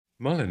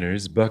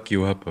Mulliner's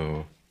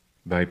Buck-U-Uppo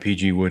by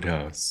P.G.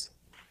 Wodehouse.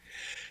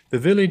 The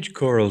village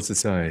choral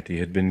society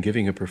had been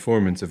giving a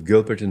performance of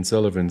Gilbert and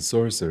Sullivan's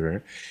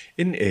Sorcerer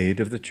in aid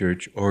of the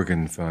church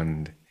organ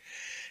fund.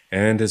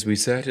 And as we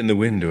sat in the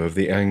window of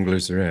the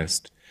Angler's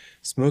Rest,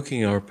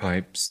 smoking our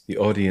pipes, the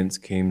audience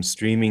came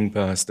streaming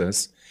past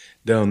us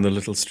down the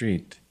little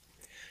street.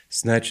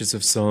 Snatches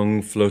of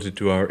song floated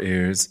to our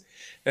ears,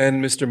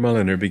 and Mr.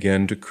 Mulliner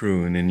began to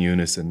croon in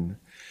unison.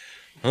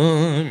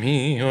 "Ah,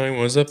 me, I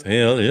was a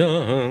pale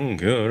young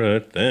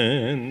curate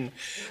then,"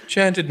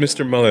 chanted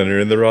Mr. Mulliner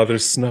in the rather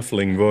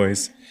snuffling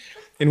voice,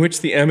 in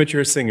which the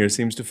amateur singer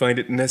seems to find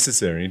it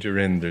necessary to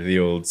render the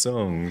old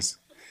songs.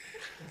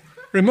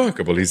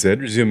 "Remarkable," he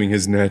said, resuming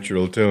his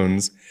natural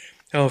tones,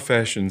 "how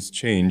fashions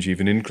change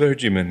even in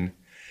clergymen.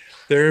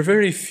 There are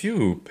very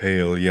few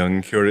pale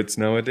young curates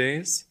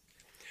nowadays."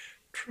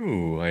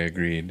 "True," I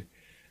agreed.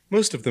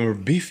 "Most of them are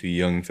beefy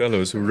young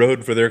fellows who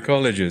rode for their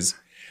colleges.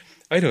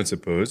 I don't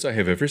suppose I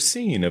have ever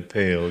seen a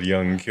pale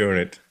young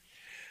curate."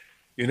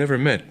 "You never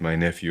met my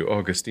nephew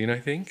Augustine, I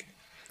think?"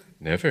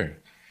 "Never."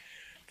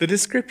 "The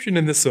description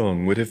in the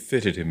song would have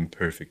fitted him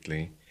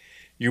perfectly.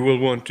 You will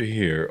want to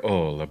hear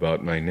all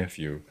about my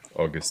nephew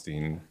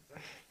Augustine."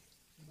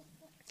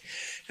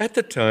 "At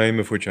the time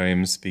of which I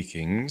am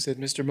speaking," said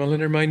Mr.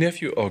 Mulliner, "my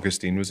nephew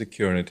Augustine was a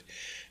curate,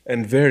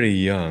 and very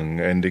young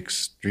and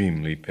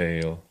extremely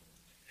pale.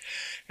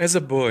 As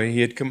a boy, he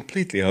had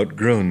completely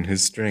outgrown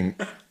his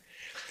strength.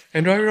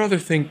 And I rather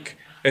think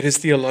at his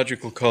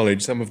theological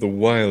college some of the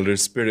wilder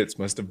spirits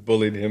must have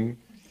bullied him.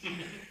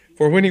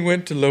 For when he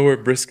went to Lower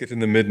Brisket in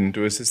the Midden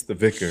to assist the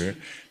vicar,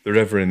 the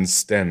Reverend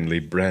Stanley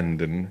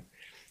Brandon,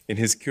 in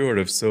his cure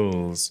of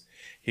souls,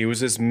 he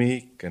was as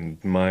meek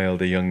and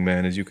mild a young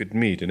man as you could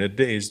meet in a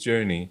day's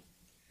journey.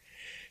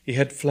 He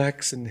had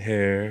flaxen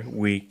hair,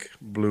 weak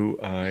blue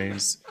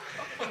eyes,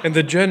 and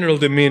the general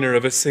demeanor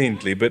of a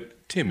saintly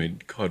but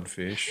timid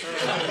codfish.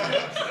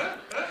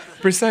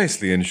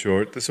 Precisely, in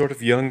short, the sort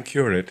of young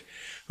curate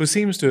who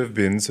seems to have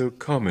been so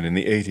common in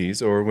the 80s,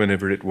 or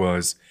whenever it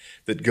was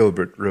that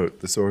Gilbert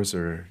wrote The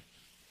Sorcerer.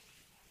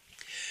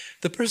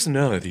 The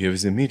personality of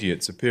his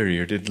immediate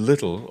superior did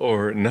little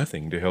or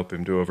nothing to help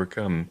him to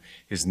overcome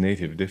his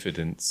native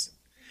diffidence.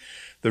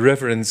 The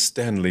Reverend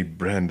Stanley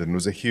Brandon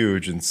was a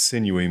huge and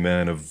sinewy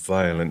man of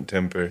violent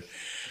temper,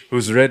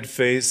 whose red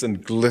face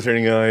and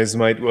glittering eyes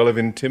might well have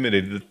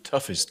intimidated the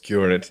toughest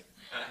curate.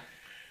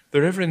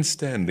 The Reverend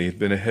Stanley had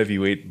been a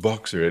heavyweight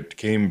boxer at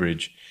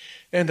Cambridge,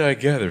 and I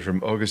gather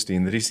from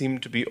Augustine that he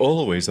seemed to be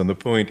always on the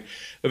point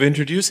of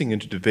introducing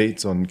into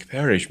debates on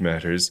parish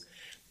matters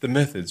the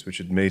methods which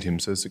had made him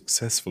so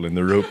successful in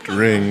the roped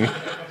ring.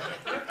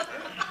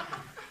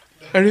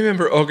 I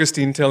remember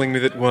Augustine telling me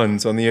that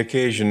once, on the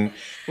occasion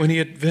when he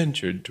had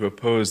ventured to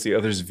oppose the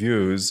other's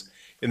views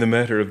in the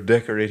matter of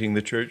decorating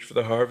the church for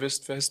the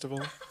harvest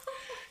festival,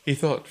 he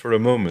thought for a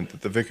moment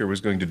that the vicar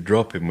was going to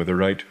drop him with a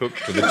right hook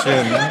to the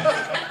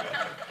chin.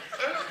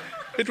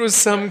 It was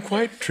some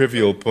quite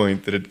trivial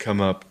point that had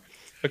come up,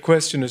 a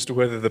question as to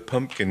whether the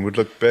pumpkin would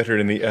look better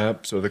in the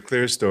apse or the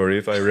clerestory,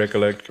 if I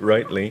recollect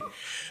rightly,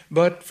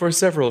 but for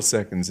several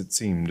seconds it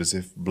seemed as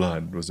if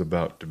blood was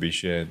about to be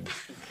shed.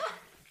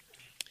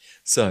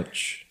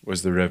 Such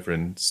was the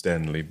Reverend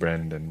Stanley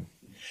Brandon.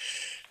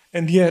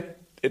 And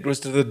yet it was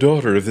to the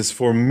daughter of this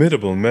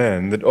formidable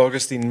man that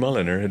Augustine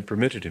Mulliner had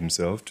permitted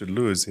himself to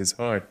lose his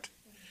heart.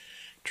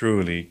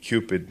 Truly,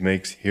 Cupid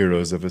makes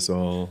heroes of us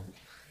all.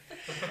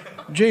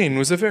 Jane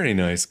was a very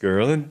nice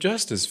girl, and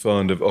just as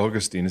fond of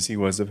Augustine as he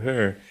was of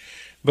her.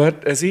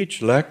 But as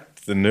each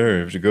lacked the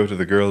nerve to go to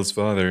the girl's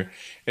father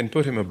and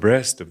put him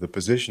abreast of the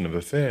position of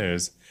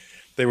affairs,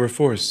 they were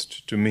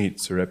forced to meet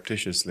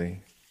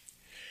surreptitiously.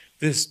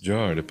 This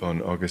jarred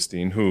upon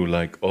Augustine, who,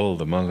 like all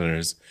the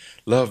Mulliners,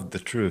 loved the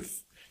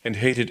truth and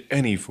hated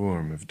any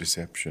form of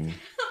deception.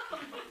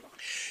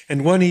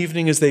 And one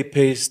evening, as they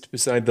paced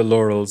beside the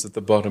laurels at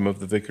the bottom of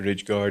the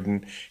vicarage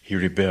garden, he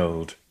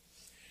rebelled.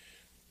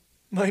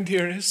 "My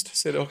dearest,"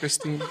 said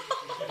Augustine,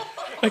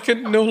 "I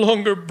can no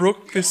longer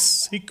brook this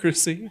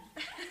secrecy.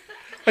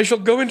 I shall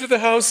go into the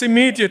house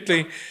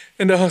immediately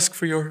and ask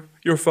for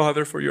your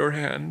father for your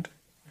hand."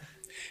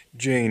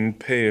 Jane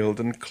paled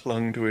and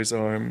clung to his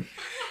arm.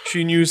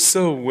 She knew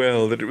so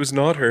well that it was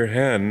not her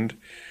hand,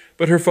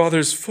 but her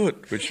father's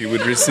foot which he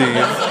would receive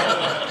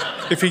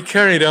if he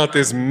carried out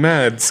this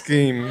mad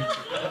scheme.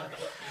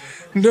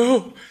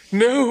 "No,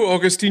 no,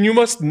 Augustine, you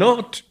must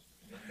not."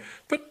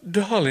 "But,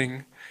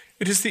 darling,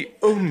 it is the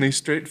only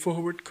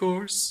straightforward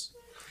course."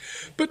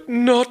 "But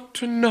not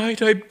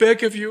tonight, I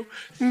beg of you,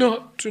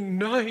 not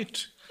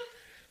tonight."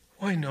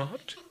 "Why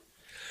not?"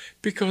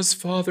 "Because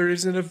father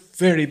is in a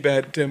very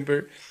bad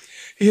temper.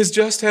 He has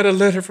just had a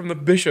letter from the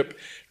bishop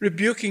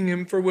rebuking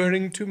him for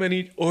wearing too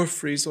many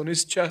orphreys on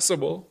his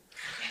chasuble,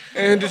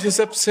 and it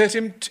has upset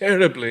him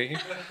terribly.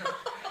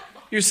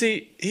 You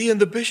see, he and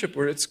the bishop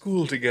were at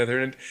school together,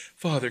 and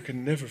father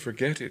can never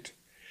forget it.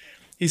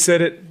 He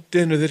said at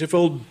dinner that if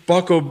old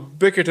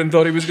Buck-O-Bickerton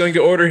thought he was going to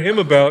order him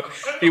about,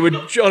 he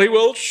would jolly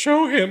well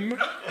show him.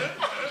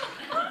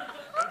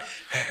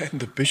 And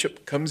the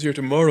bishop comes here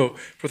tomorrow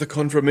for the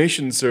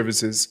confirmation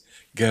services,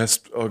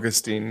 gasped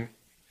Augustine.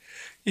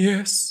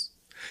 Yes,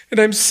 and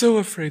I'm so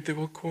afraid they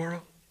will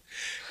quarrel.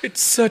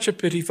 It's such a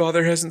pity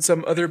Father hasn't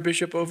some other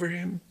bishop over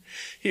him.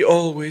 He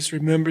always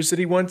remembers that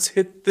he once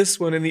hit this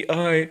one in the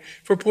eye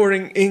for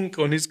pouring ink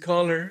on his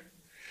collar,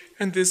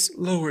 and this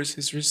lowers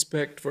his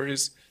respect for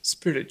his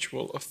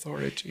spiritual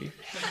authority.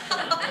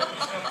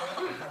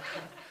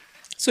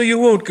 So you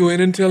won't go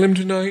in and tell him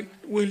tonight,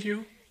 will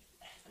you?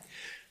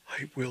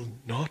 I will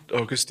not,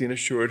 Augustine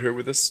assured her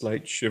with a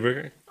slight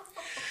shiver.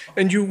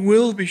 And you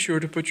will be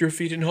sure to put your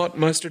feet in hot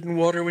mustard and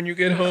water when you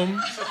get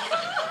home.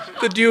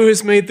 The dew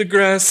has made the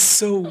grass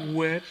so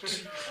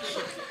wet.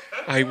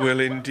 I will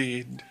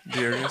indeed,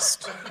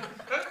 dearest.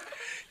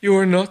 You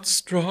are not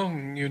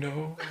strong, you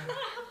know.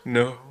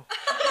 No,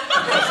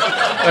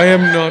 I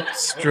am not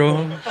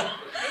strong.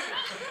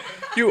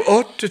 You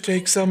ought to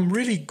take some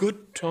really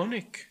good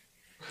tonic.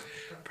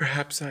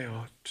 Perhaps I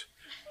ought.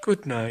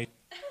 Good night,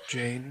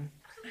 Jane.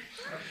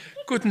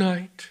 Good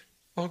night,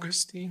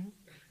 Augustine.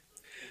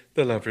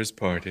 The lovers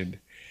parted.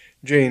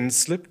 Jane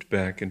slipped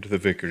back into the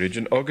vicarage,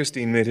 and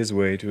Augustine made his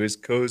way to his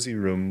cozy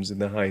rooms in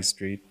the High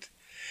Street.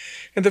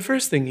 And the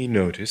first thing he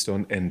noticed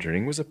on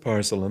entering was a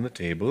parcel on the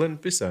table,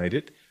 and beside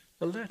it,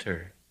 a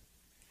letter.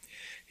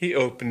 He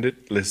opened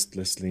it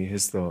listlessly,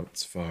 his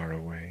thoughts far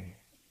away.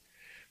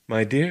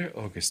 My dear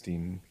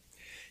Augustine.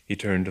 He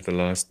turned to the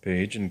last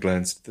page and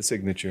glanced at the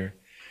signature.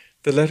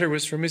 The letter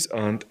was from his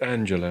aunt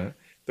Angela,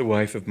 the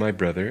wife of my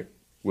brother,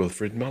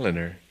 Wilfrid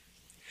Mulliner.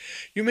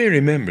 You may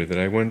remember that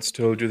I once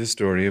told you the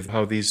story of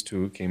how these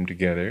two came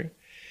together.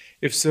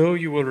 If so,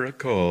 you will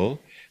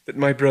recall that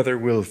my brother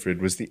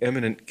Wilfrid was the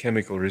eminent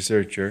chemical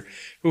researcher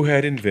who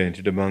had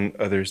invented, among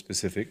other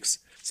specifics,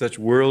 such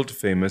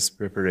world-famous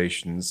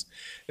preparations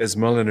as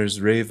Mulliner's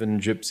Raven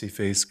Gypsy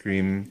Face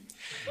Cream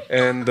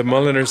and the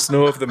Mulliner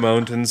Snow of the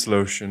Mountains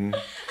lotion.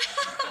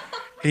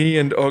 He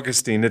and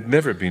Augustine had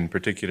never been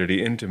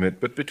particularly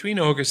intimate, but between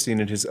Augustine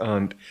and his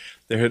aunt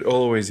there had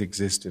always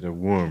existed a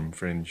warm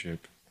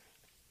friendship.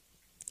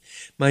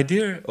 My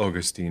dear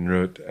Augustine,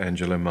 wrote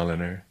Angela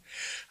Mulliner,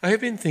 I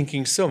have been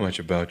thinking so much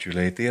about you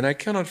lately, and I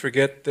cannot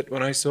forget that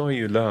when I saw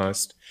you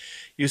last,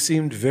 you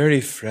seemed very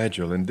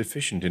fragile and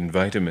deficient in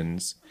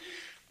vitamins.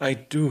 I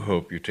do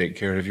hope you take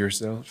care of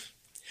yourself.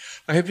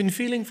 I have been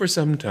feeling for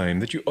some time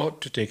that you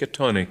ought to take a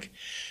tonic,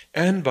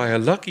 and by a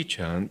lucky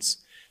chance,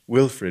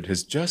 Wilfrid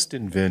has just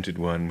invented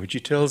one which he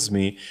tells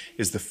me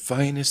is the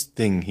finest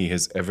thing he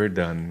has ever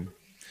done.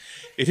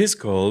 It is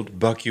called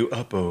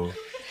Buck-U-Uppo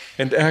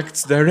and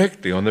acts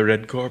directly on the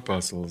red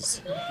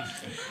corpuscles.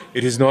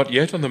 It is not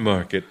yet on the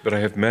market, but I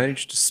have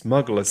managed to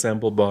smuggle a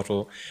sample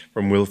bottle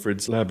from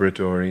Wilfrid's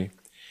laboratory,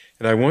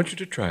 and I want you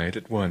to try it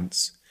at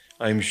once.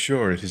 I am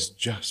sure it is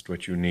just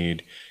what you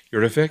need.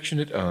 Your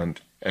affectionate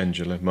aunt,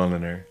 Angela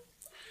Mulliner.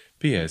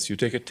 P.S. You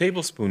take a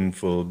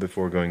tablespoonful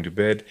before going to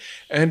bed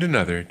and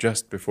another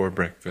just before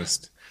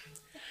breakfast.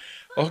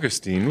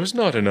 Augustine was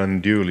not an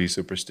unduly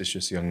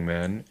superstitious young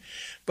man,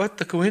 but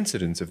the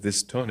coincidence of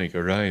this tonic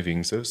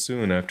arriving so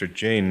soon after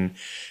Jane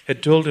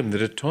had told him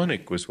that a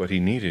tonic was what he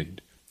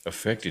needed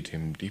affected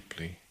him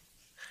deeply.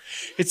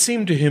 It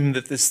seemed to him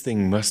that this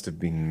thing must have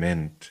been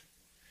meant.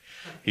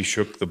 He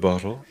shook the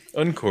bottle,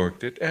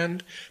 uncorked it,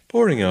 and,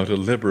 pouring out a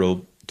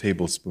liberal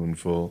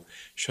tablespoonful,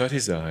 shut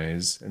his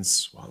eyes and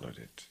swallowed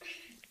it.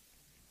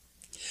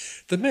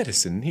 The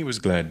medicine, he was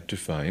glad to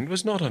find,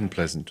 was not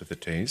unpleasant to the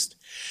taste.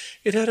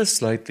 It had a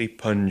slightly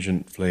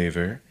pungent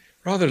flavor,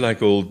 rather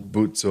like old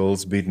boot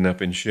soles beaten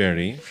up in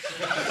sherry.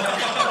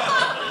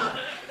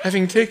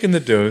 Having taken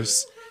the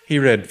dose, he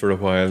read for a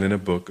while in a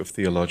book of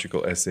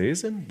theological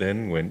essays and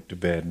then went to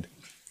bed.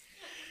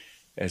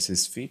 As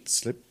his feet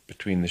slipped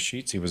between the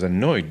sheets, he was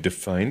annoyed to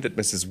find that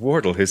Mrs.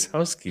 Wardle, his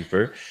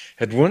housekeeper,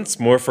 had once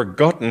more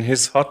forgotten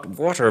his hot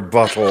water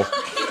bottle.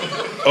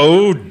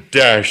 Oh,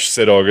 dash,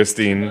 said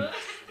Augustine.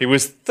 He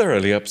was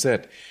thoroughly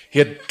upset. He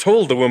had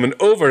told the woman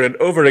over and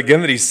over again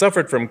that he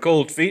suffered from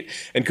cold feet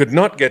and could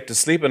not get to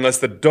sleep unless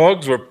the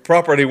dogs were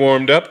properly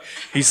warmed up.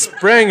 He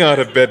sprang out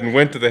of bed and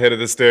went to the head of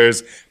the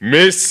stairs.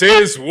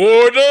 Mrs.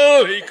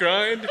 Wardle, he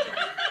cried.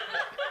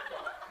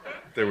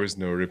 There was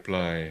no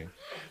reply.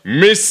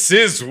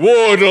 Mrs.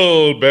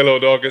 Wardle,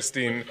 bellowed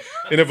Augustine,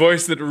 in a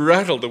voice that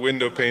rattled the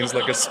window panes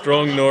like a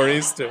strong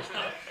nor'easter.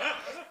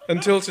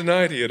 Until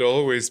tonight he had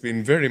always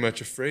been very much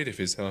afraid of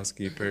his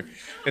housekeeper,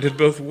 and had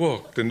both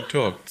walked and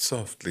talked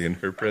softly in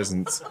her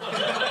presence.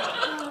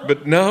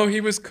 But now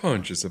he was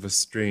conscious of a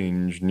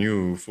strange,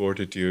 new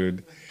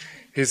fortitude.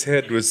 His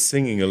head was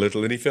singing a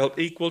little, and he felt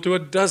equal to a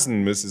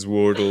dozen Mrs.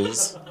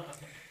 Wardles.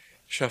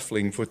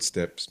 Shuffling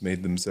footsteps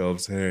made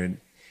themselves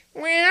heard.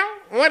 Well,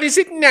 what is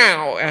it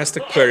now? Asked a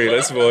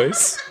querulous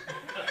voice.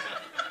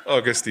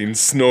 Augustine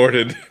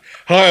snorted.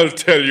 I'll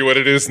tell you what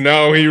it is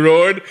now, he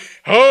roared.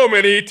 How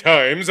many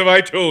times have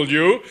I told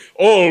you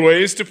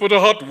always to put a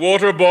hot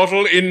water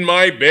bottle in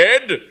my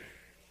bed?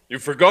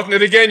 You've forgotten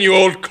it again, you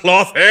old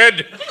cloth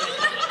head.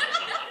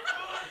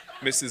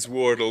 Mrs.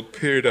 Wardle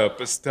peered up,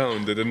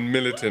 astounded and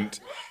militant.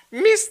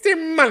 Mr.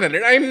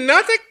 Mulliner, I'm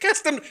not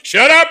accustomed...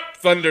 Shut up,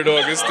 thundered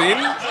Augustine.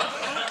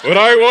 What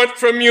I want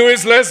from you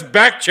is less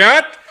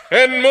backchat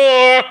and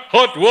more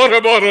hot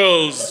water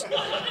bottles.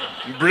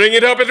 Bring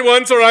it up at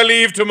once or I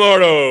leave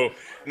tomorrow.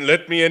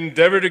 Let me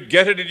endeavor to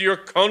get it into your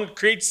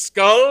concrete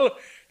skull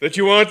that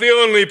you aren't the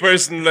only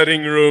person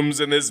letting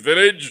rooms in this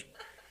village.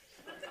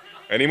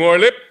 Any more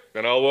lip,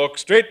 and I'll walk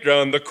straight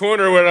round the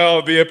corner where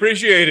I'll be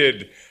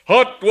appreciated.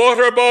 Hot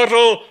water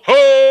bottle,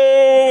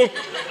 ho!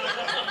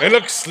 And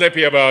look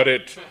slippy about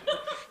it.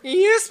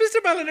 Yes,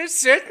 Mr. Mulliner,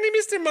 certainly,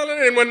 Mr.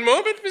 Mulliner. In one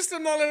moment,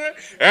 Mr. Mulliner.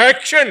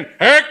 Action!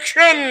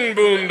 Action!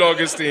 Boomed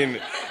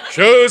Augustine.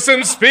 Show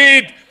some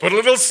speed. Put a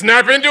little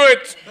snap into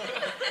it.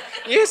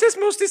 Yes,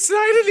 most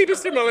decidedly,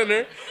 Mr.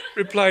 Mulliner,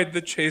 replied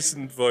the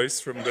chastened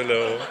voice from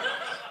below.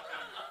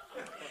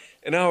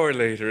 An hour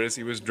later, as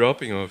he was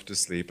dropping off to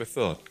sleep, a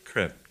thought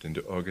crept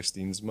into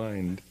Augustine's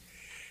mind.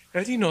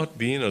 Had he not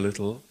been a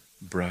little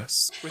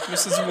brusque with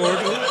Mrs.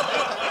 Wardle?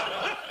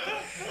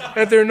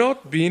 Had there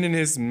not been in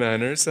his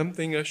manner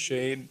something a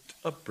shade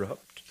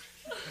abrupt,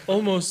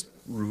 almost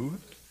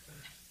rude?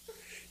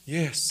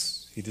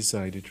 Yes, he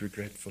decided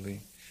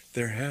regretfully,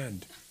 there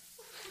had.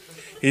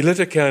 He lit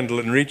a candle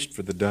and reached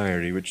for the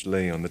diary which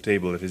lay on the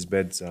table at his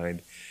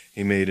bedside.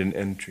 He made an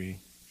entry.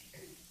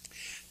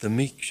 The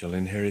meek shall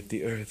inherit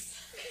the earth.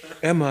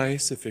 Am I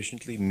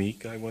sufficiently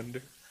meek, I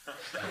wonder?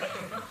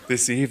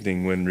 This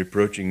evening, when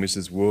reproaching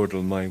Mrs.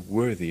 Wardle, my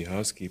worthy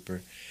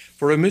housekeeper,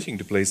 for omitting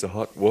to place a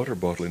hot water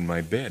bottle in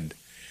my bed,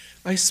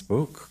 I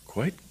spoke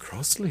quite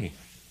crossly.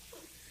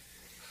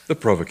 The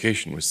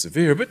provocation was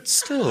severe, but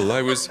still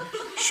I was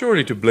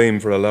surely to blame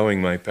for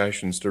allowing my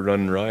passions to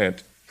run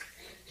riot.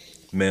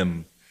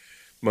 Mem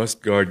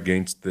must guard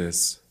against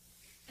this.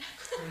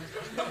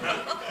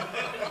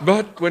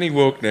 But when he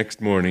woke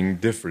next morning,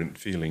 different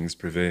feelings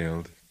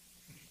prevailed.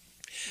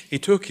 He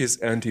took his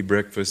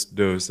anti-breakfast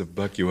dose of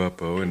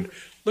Buck-U-Uppo, and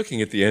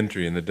looking at the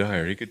entry in the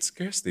diary, could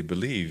scarcely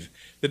believe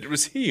that it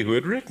was he who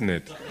had written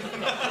it.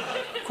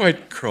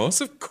 Quite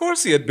cross? Of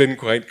course he had been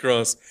quite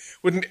cross.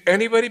 Wouldn't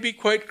anybody be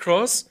quite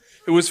cross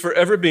who was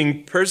forever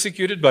being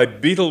persecuted by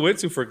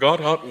beetlewits who forgot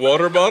hot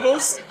water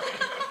bottles?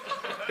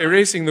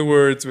 Erasing the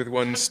words with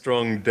one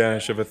strong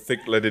dash of a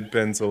thick-leaded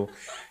pencil,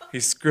 he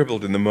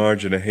scribbled in the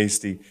margin a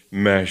hasty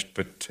mashed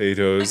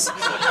potatoes,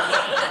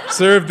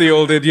 served the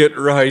old idiot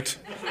right,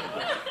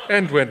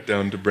 and went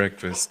down to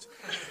breakfast.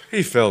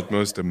 He felt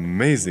most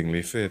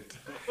amazingly fit,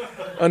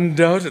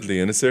 undoubtedly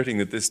in asserting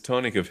that this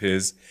tonic of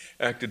his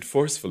acted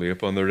forcefully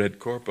upon the red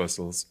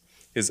corpuscles.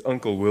 His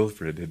Uncle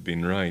Wilfred had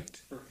been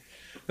right.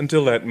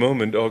 Until that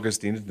moment,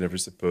 Augustine had never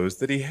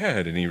supposed that he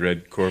had any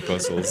red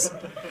corpuscles.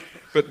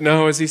 But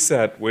now, as he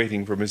sat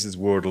waiting for Mrs.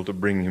 Wardle to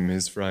bring him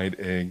his fried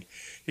egg,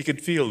 he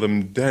could feel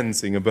them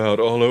dancing about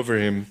all over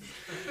him.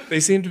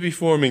 They seemed to be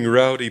forming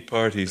rowdy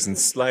parties and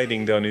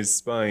sliding down his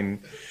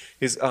spine.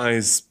 His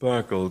eyes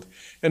sparkled,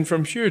 and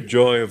from sheer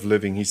joy of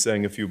living he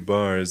sang a few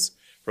bars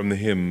from the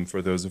hymn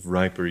for those of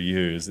riper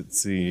years at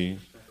sea.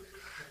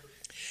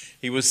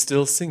 He was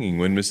still singing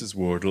when Mrs.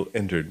 Wardle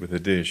entered with a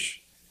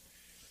dish.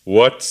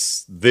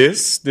 "What's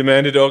this?"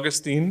 demanded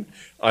Augustine,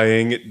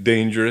 eyeing it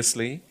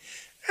dangerously.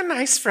 "A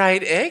nice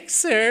fried egg,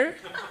 sir."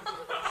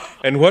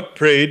 "And what,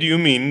 pray, do you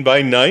mean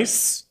by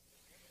nice?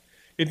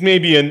 It may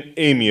be an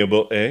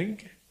amiable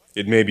egg.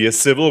 It may be a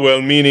civil,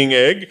 well-meaning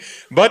egg,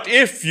 but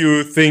if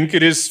you think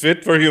it is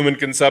fit for human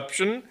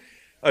consumption,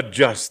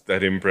 adjust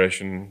that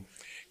impression.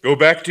 Go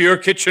back to your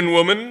kitchen,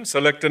 woman,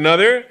 select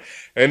another,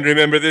 and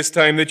remember this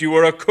time that you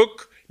are a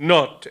cook,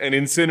 not an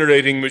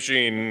incinerating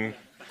machine.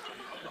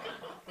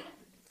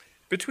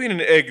 Between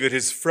an egg that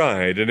is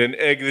fried and an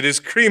egg that is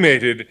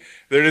cremated,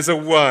 there is a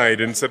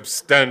wide and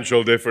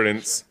substantial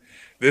difference.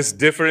 This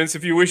difference,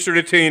 if you wish to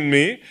retain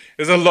me,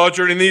 as a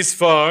lodger in these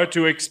far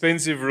too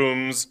expensive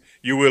rooms,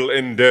 you will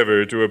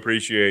endeavor to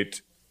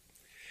appreciate."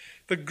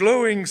 The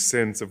glowing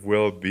sense of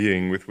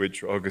well-being with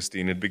which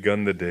Augustine had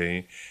begun the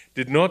day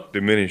did not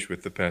diminish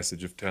with the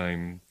passage of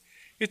time.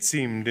 It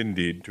seemed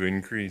indeed to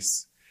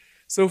increase.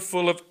 So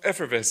full of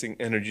effervescing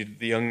energy did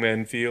the young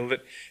man feel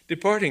that,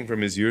 departing from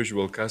his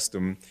usual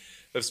custom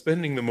of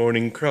spending the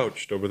morning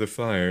crouched over the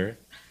fire,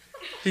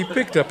 he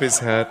picked up his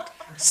hat,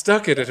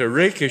 stuck it at a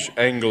rakish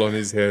angle on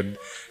his head,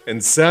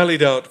 and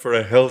sallied out for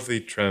a healthy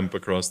tramp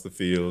across the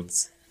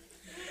fields.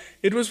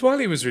 It was while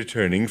he was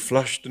returning,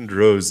 flushed and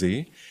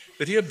rosy,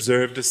 that he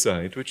observed a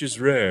sight which is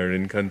rare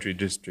in country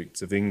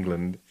districts of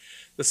England,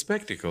 the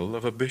spectacle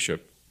of a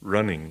bishop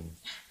running.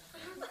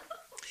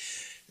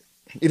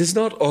 It is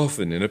not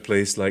often in a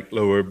place like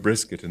Lower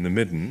Brisket in the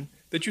Midden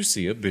that you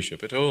see a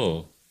bishop at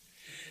all.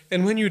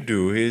 And when you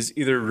do, he is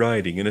either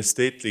riding in a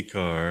stately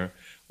car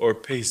or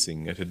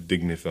pacing at a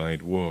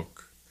dignified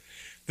walk.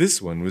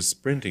 This one was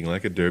sprinting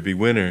like a Derby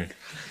winner,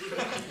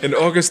 and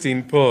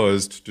Augustine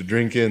paused to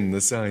drink in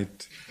the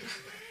sight.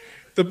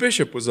 The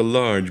bishop was a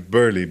large,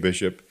 burly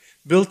bishop,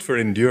 built for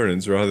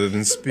endurance rather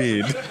than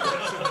speed.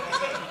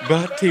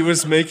 But he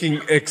was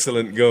making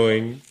excellent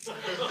going.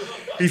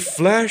 He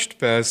flashed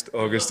past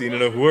Augustine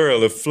in a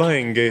whirl of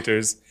flying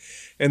gaiters,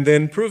 and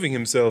then, proving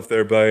himself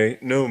thereby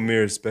no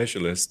mere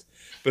specialist,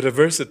 but a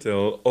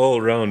versatile,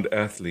 all-round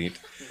athlete,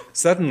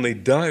 suddenly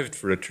dived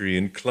for a tree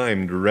and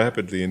climbed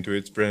rapidly into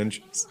its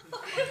branches.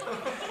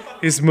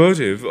 His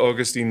motive,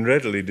 Augustine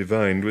readily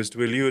divined, was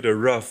to elude a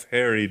rough,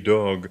 hairy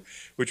dog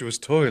which was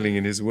toiling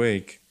in his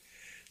wake.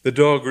 The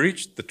dog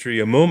reached the tree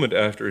a moment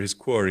after his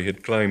quarry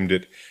had climbed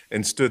it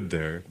and stood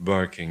there,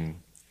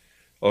 barking.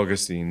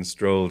 Augustine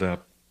strolled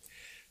up.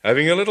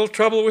 "Having a little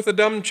trouble with the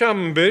dumb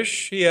chum,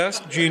 Bish?" he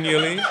asked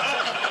genially.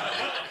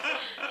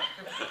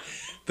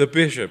 The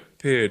bishop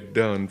peered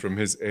down from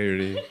his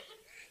eyrie.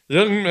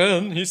 "Young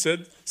man," he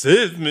said,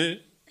 "save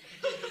me."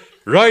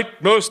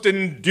 "Right, most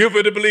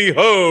indubitably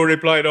ho,"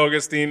 replied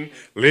Augustine.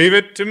 "Leave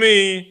it to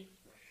me."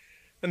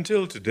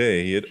 Until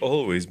today, he had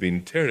always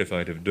been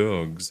terrified of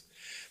dogs,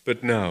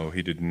 but now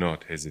he did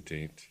not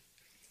hesitate.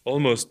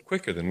 Almost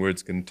quicker than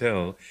words can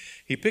tell,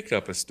 he picked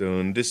up a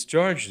stone,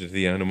 discharged it at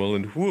the animal,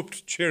 and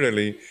whooped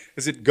cheerily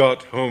as it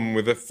got home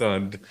with a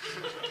thud.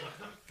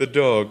 The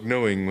dog,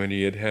 knowing when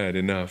he had had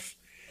enough,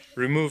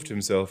 removed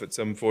himself at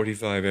some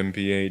 45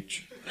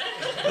 mph.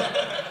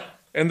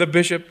 And the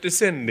bishop,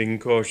 descending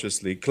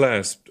cautiously,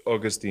 clasped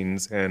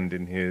Augustine's hand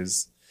in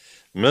his.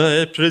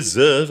 "My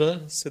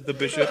preserver," said the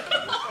bishop.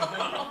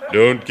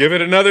 "Don't give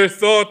it another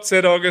thought,"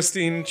 said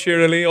Augustine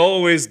cheerily,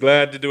 always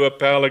glad to do a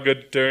pal a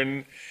good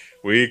turn.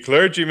 "We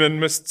clergymen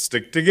must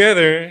stick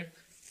together."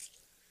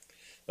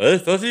 "I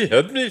thought he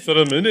had me for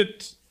a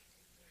minute."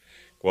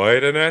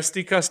 "Quite a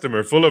nasty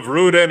customer, full of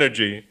rude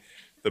energy."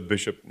 The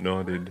bishop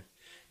nodded.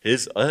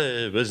 "His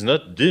eye was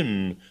not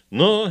dim,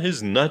 nor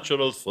his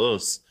natural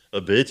force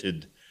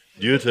abated.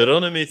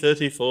 Deuteronomy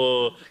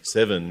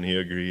 34:7, he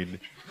agreed.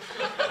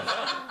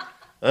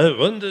 "I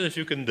wonder if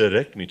you can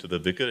direct me to the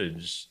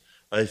vicarage.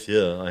 I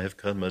fear I have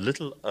come a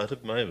little out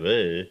of my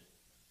way."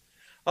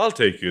 "I'll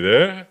take you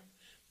there."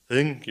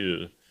 "Thank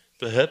you.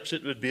 Perhaps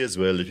it would be as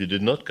well if you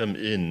did not come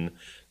in.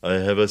 I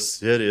have a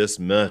serious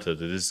matter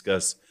to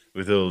discuss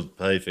with old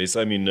Pieface.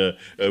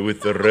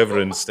 With the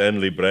Reverend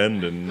Stanley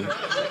Brandon."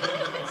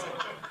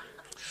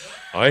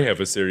 "I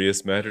have a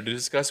serious matter to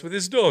discuss with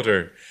his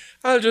daughter.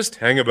 I'll just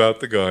hang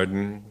about the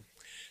garden."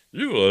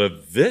 "You are a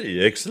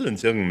very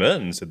excellent young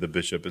man," said the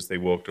bishop as they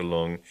walked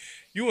along.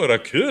 "You are a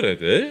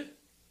curate, eh?"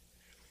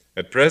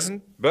 "At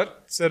present,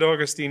 but," said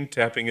Augustine,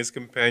 tapping his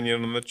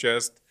companion on the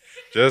chest,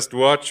 "just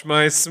watch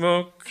my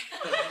smoke.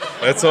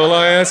 That's all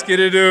I ask you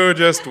to do,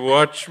 just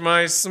watch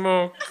my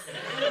smoke."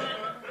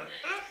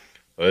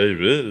 "I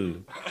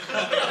will."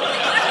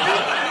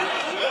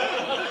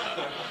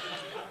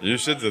 "You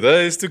should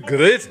rise to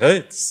great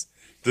heights,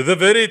 to the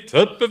very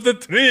top of the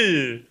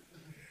tree.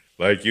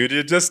 Like you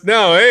did just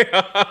now, eh?"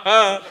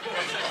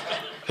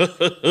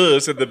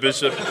 said the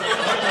bishop.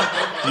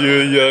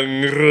 "You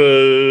young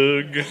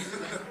rogue."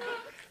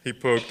 He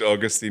poked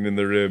Augustine in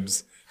the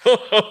ribs.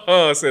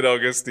 said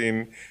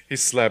Augustine. He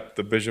slapped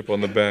the bishop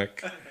on the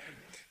back.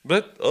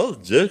 "But all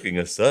joking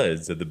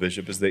aside," said the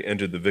bishop as they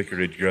entered the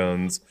vicarage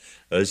grounds,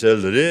 "I shall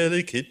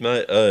really keep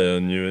my eye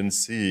on you and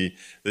see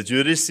that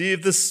you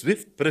receive the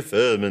swift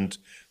preferment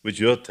which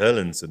your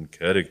talents and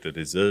character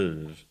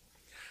deserve.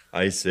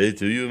 I say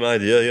to you, my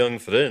dear young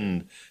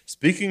friend,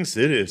 speaking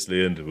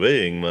seriously and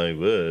weighing my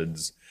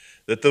words,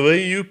 that the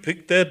way you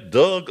picked that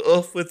dog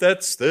off with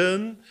that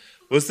stone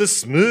was the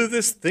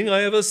smoothest thing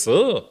I ever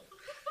saw.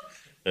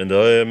 And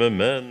I am a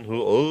man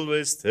who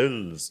always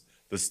tells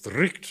the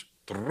strict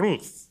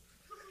truth."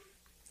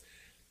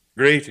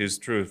 "Great is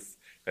truth,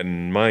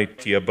 and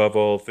mighty above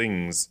all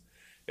things,"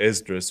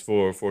 Esdras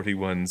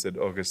 4:41, said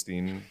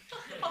Augustine.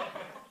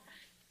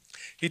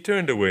 He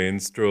turned away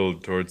and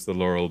strolled towards the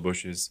laurel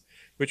bushes,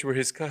 which were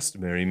his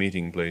customary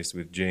meeting place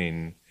with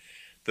Jane.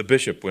 The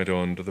bishop went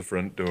on to the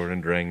front door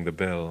and rang the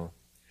bell.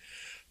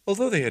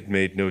 Although they had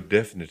made no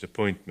definite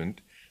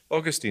appointment,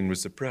 Augustine was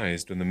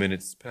surprised when the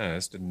minutes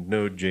passed and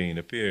no Jane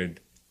appeared.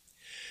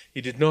 He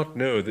did not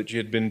know that she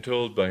had been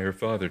told by her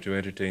father to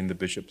entertain the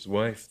bishop's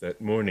wife that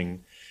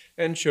morning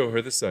and show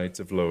her the sights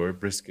of Lower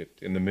Brisket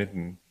in the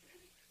midden.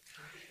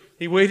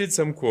 He waited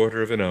some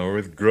quarter of an hour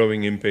with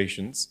growing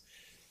impatience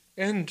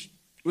and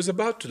was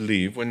about to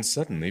leave when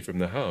suddenly from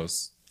the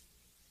house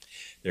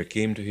there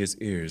came to his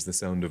ears the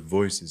sound of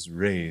voices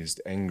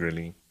raised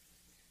angrily.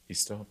 He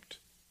stopped.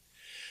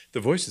 The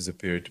voices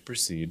appeared to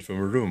proceed from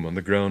a room on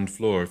the ground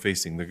floor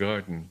facing the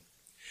garden.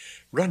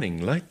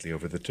 Running lightly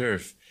over the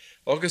turf,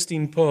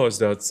 Augustine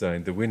paused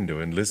outside the window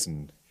and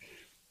listened.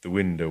 The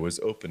window was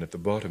open at the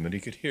bottom, and he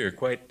could hear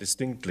quite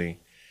distinctly.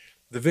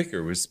 The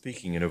vicar was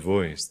speaking in a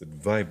voice that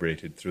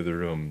vibrated through the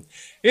room.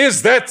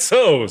 "Is that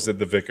so?" said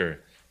the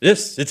vicar.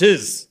 "Yes, it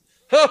is."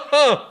 "Ha,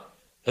 ha!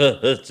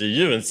 To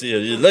you and see how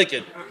you like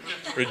it,"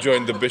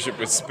 rejoined the bishop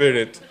with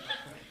spirit.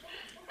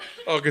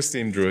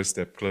 Augustine drew a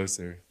step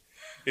closer.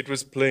 It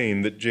was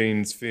plain that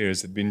Jane's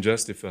fears had been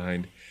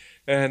justified,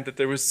 and that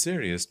there was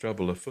serious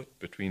trouble afoot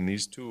between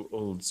these two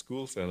old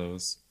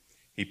schoolfellows.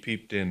 He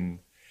peeped in.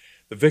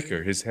 The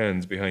vicar, his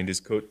hands behind his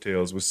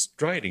coat-tails, was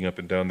striding up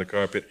and down the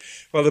carpet,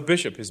 while the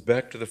bishop, his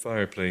back to the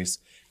fireplace,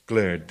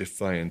 glared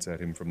defiance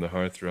at him from the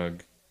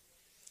hearthrug.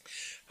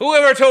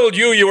 "Whoever told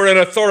you you were an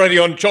authority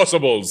on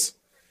chasubles?"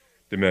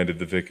 demanded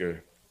the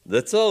vicar.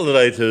 That's all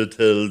right, who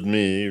told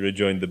me,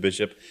 rejoined the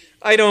bishop.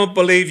 I don't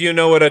believe you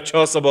know what a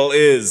chasuble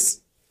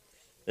is.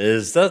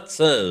 Is that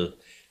so?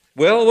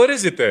 Well, what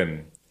is it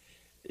then?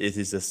 It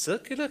is a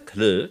circular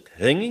cloak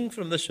hanging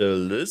from the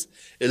shoulders,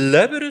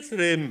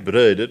 elaborately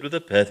embroidered with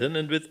a pattern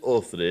and with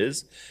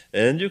orphreys,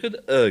 and you can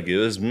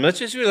argue as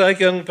much as you like,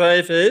 young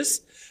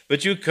pie-face,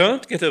 but you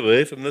can't get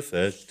away from the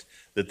fact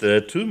that there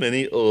are too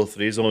many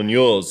orphreys on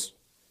yours.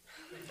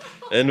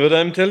 And what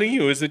I'm telling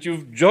you is that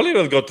you've jolly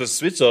well got to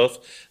switch off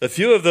a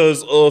few of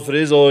those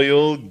orphreys or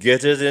you'll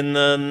get it in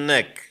the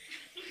neck.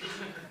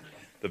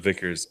 The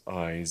vicar's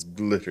eyes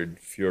glittered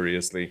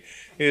furiously.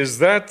 Is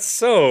that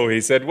so?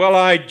 He said. Well,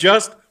 I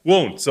just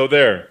won't, so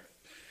there.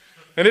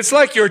 And it's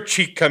like your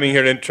cheek coming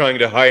here and trying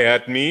to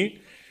hi-hat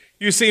me.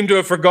 You seem to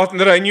have forgotten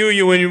that I knew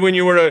you when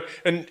you were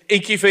an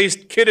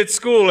inky-faced kid at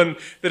school, and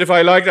that if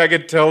I liked, I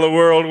could tell the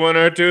world one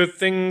or two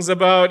things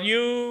about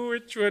you,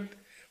 which would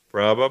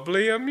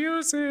probably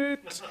amuse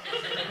it.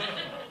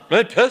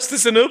 My past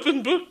is an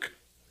open book.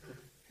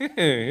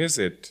 Is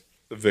it?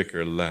 The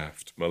vicar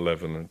laughed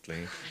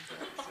malevolently.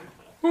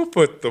 Who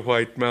put the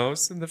white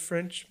mouse in the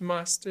French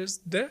master's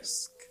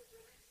desk?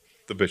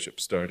 The bishop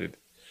started.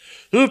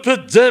 Who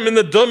put them in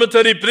the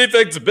dormitory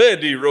prefect's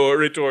bed, he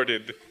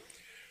retorted.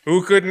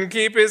 Who couldn't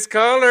keep his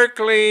collar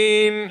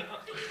clean?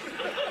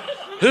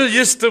 Who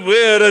used to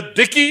wear a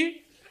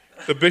dickie?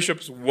 The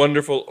bishop's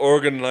wonderful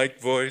organ-like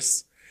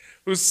voice,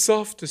 whose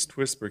softest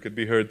whisper could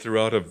be heard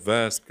throughout a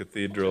vast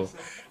cathedral,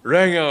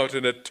 rang out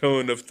in a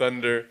tone of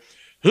thunder.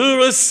 Who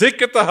was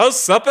sick at the house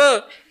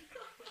supper?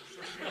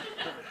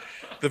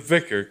 The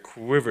vicar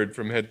quivered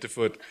from head to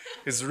foot.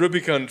 His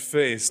rubicund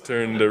face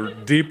turned a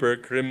deeper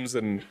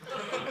crimson.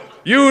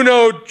 You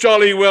know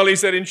jolly well, he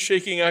said in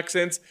shaking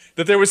accents,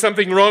 that there was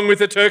something wrong with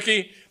the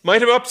turkey. Might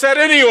have upset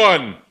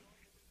anyone.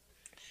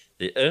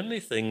 The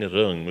only thing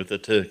wrong with the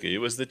turkey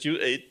was that you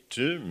ate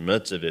too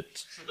much of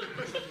it.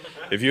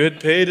 If you had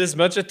paid as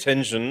much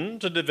attention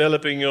to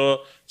developing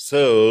your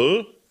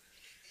soul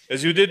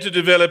as you did to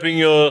developing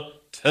your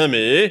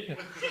tummy,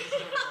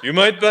 you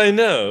might by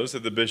now,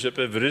 said the bishop,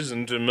 have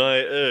risen to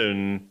my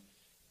own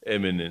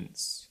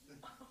eminence.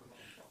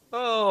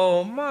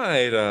 Oh,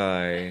 might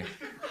I?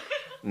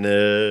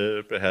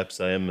 No, perhaps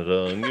I am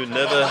wrong. You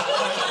never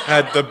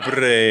had the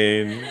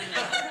brain.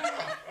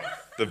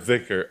 The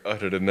vicar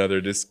uttered another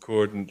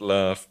discordant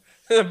laugh.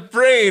 The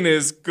brain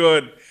is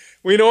good.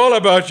 We know all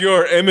about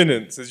your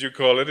eminence, as you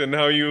call it, and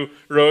how you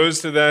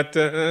rose to that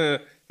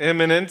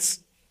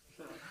eminence.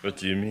 What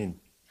do you mean?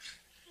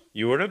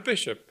 You were a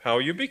bishop. How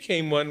you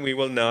became one, we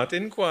will not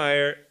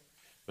inquire.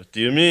 What do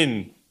you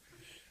mean?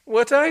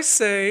 What I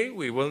say,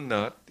 we will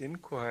not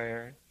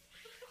inquire.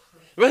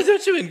 Why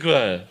don't you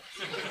inquire?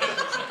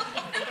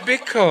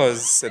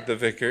 Because, said the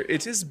vicar,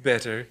 it is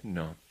better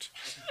not.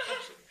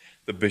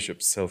 The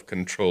bishop's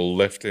self-control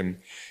left him.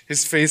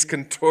 His face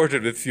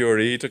contorted with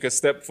fury. He took a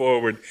step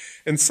forward,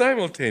 and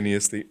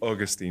simultaneously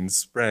Augustine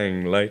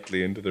sprang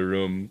lightly into the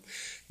room.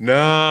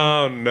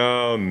 No,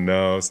 no,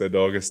 no, said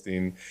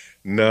Augustine.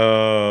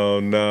 No,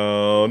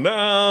 no,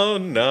 no,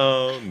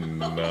 no,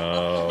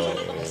 no.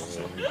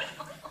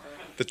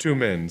 The two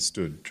men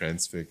stood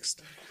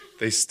transfixed.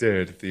 They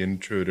stared at the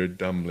intruder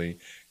dumbly.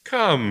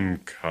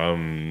 Come,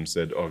 come,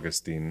 said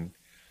Augustine.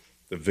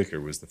 The vicar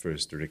was the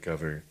first to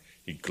recover.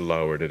 He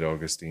glowered at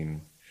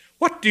Augustine.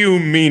 What do you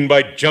mean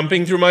by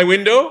jumping through my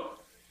window?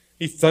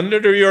 He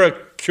thundered. Or you're a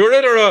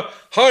curate or a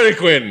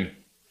harlequin?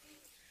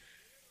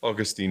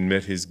 Augustine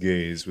met his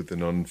gaze with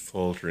an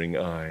unfaltering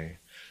eye.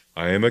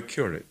 I am a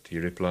curate, he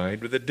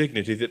replied, with a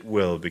dignity that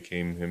well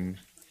became him.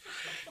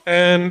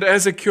 And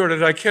as a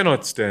curate I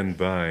cannot stand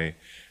by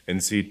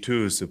and see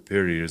two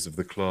superiors of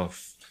the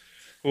cloth,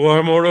 who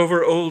are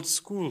moreover old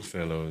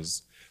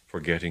schoolfellows,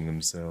 forgetting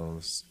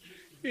themselves.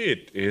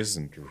 It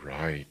isn't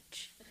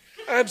right.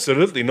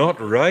 Absolutely not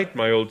right,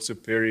 my old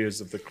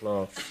superiors of the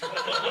cloth.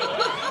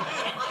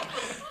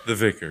 The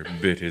vicar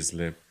bit his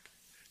lip.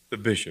 The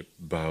bishop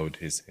bowed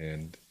his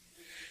head.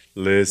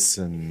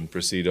 Listen,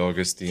 proceeded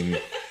Augustine,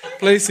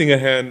 placing a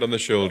hand on the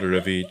shoulder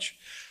of each.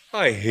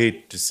 I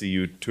hate to see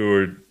you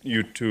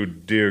two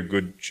dear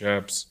good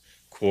chaps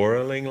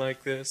quarreling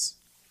like this.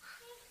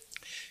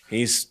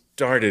 He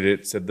started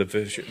it, said the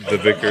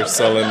vicar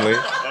sullenly.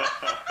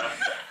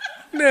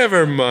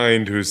 Never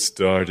mind who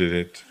started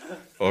it.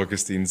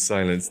 Augustine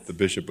silenced the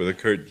bishop with a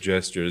curt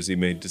gesture as he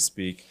made to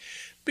speak.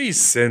 Be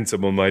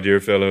sensible, my dear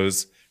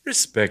fellows.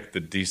 Respect the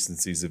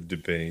decencies of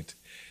debate.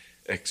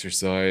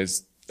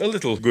 Exercise a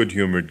little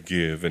good-humored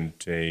give and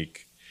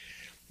take.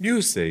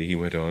 You say, he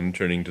went on,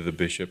 turning to the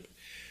bishop,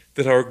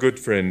 that our good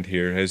friend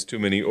here has too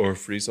many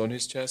orphreys on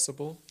his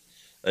chasuble?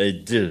 I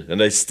do,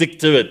 and I stick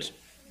to it.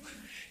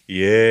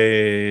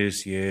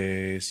 Yes,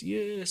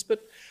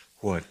 but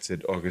what,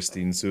 said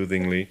Augustine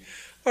soothingly,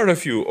 are a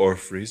few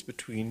orphreys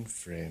between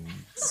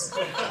friends?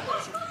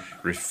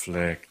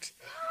 Reflect.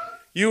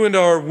 You and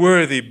our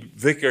worthy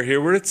vicar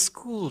here were at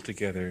school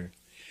together.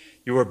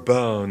 You are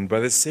bound by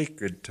the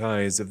sacred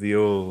ties of the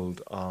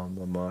old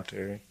alma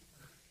mater.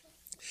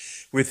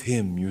 With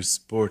him you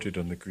sported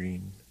on the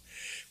green.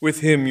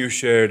 With him you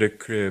shared a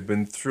crib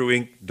and threw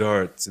ink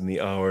darts in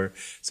the hour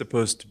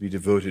supposed to be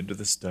devoted to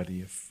the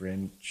study of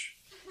French.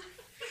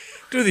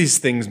 Do these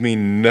things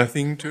mean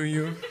nothing to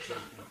you?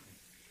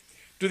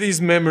 Do these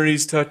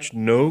memories touch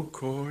no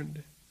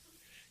chord?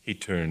 He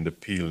turned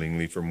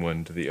appealingly from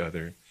one to the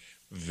other.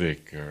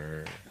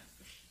 Vicar,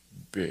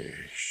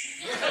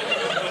 bish.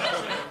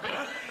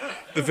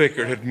 The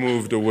vicar had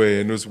moved away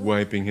and was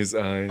wiping his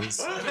eyes.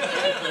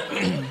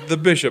 The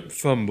bishop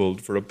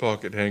fumbled for a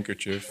pocket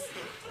handkerchief.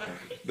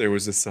 There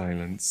was a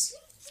silence.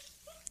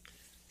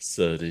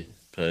 Sorry,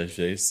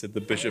 Pie-Face, said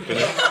the bishop in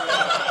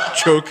a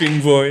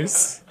choking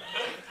voice.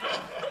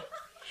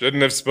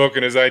 Shouldn't have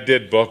spoken as I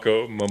did,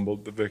 Buck-O,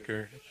 mumbled the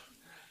vicar.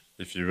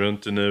 If you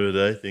want to know what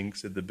I think,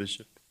 said the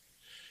bishop,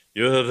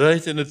 you're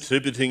right in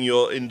attributing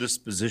your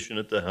indisposition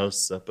at the house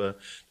supper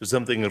to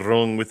something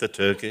wrong with the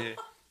turkey.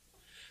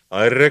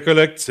 I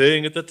recollect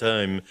saying at the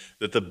time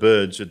that the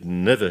bird should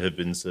never have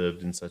been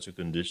served in such a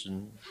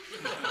condition.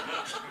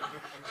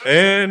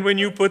 And when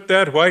you put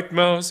that white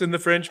mouse in the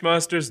French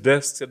master's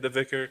desk, said the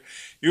vicar,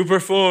 you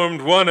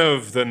performed one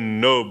of the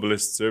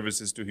noblest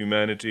services to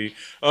humanity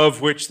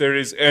of which there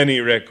is any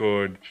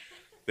record.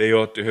 They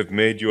ought to have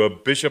made you a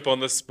bishop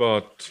on the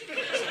spot.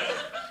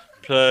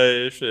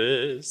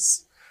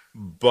 Pie-Face.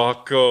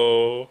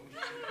 Buck-O.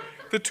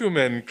 The two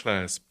men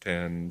clasped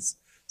hands.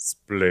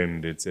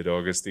 Splendid, said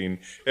Augustine.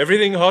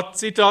 Everything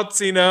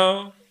hotsy-totsy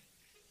now?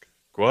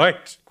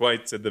 Quite,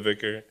 said the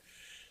vicar.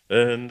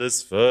 And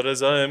as far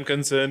as I am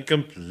concerned,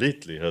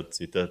 completely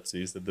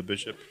hotsy-totsy, said the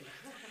bishop.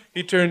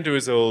 He turned to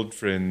his old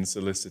friend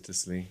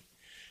solicitously.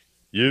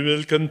 You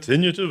will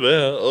continue to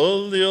wear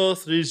all the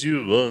orthries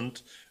you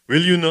want,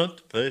 will you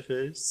not,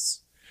 Pie-Face?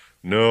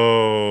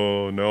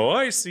 No,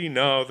 I see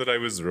now that I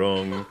was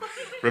wrong.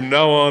 From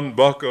now on,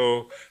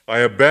 Buck-O, I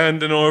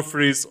abandon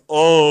orphreys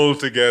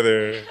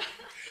altogether.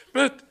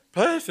 But,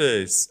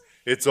 Pie-Face,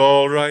 it's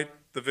all right,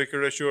 the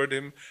vicar assured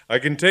him. I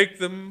can take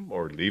them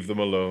or leave them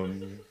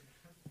alone.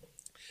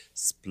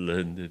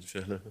 Splendid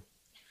fellow.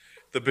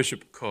 The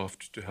bishop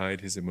coughed to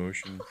hide his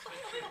emotion,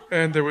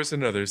 and there was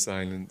another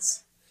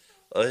silence.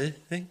 I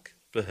think,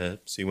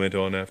 perhaps, he went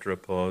on after a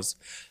pause,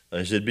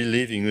 I should be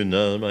leaving you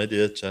now, my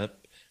dear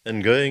chap,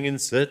 and going in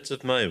search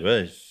of my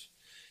wife.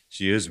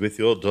 She is with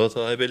your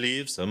daughter, I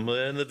believe,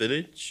 somewhere in the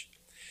village.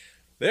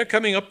 They're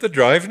coming up the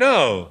drive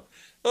now.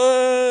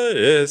 Ah,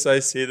 yes, I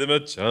see them,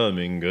 a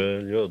charming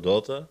girl, your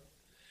daughter.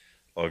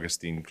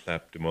 Augustine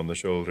clapped him on the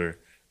shoulder.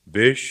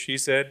 Bish, he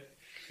said,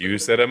 you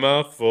said a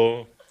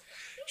mouthful.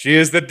 She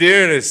is the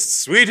dearest,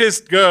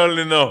 sweetest girl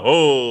in the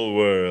whole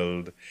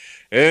world.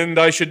 And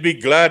I should be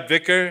glad,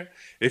 vicar,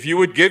 if you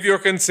would give your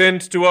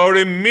consent to our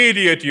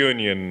immediate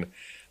union.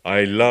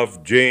 I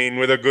love Jane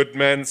with a good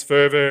man's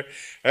fervor,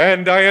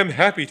 and I am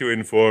happy to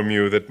inform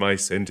you that my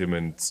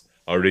sentiments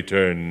are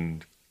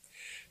returned.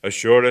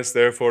 Assure us,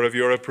 therefore, of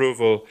your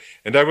approval,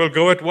 and I will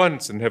go at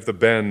once and have the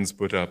banns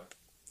put up.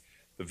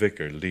 The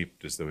vicar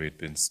leaped as though he had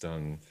been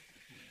stung.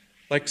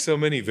 Like so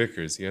many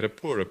vicars, he had a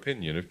poor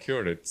opinion of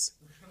curates,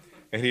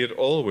 and he had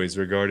always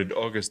regarded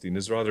Augustine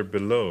as rather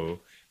below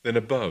than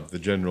above the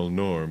general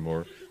norm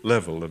or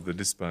level of the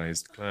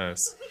despised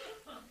class.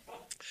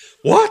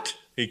 What?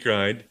 He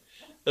cried.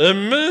 A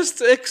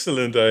most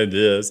excellent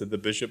idea, said the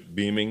bishop,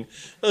 beaming.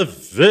 A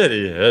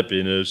very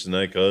happy notion,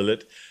 I call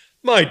it.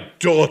 My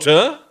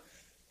daughter?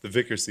 The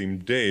vicar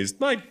seemed dazed.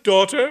 My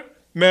daughter?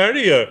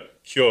 Marry a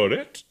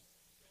curate?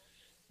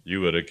 You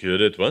were a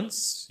curate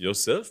once,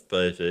 yourself,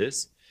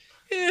 Pie-Face.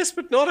 Yes,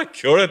 but not a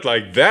curate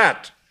like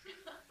that.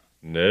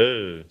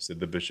 No,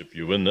 said the bishop,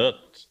 you were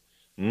not.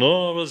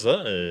 Nor was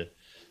I.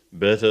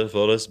 Better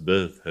for us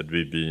both had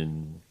we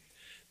been.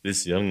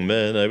 This young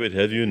man, I would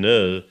have you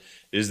know,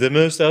 is the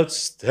most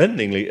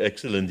outstandingly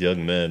excellent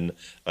young man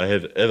I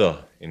have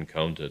ever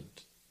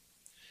encountered.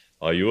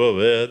 Are you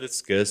aware that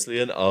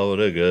scarcely an hour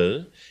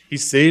ago he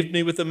saved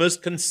me with the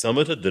most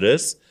consummate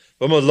address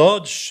from a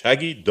large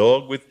shaggy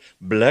dog with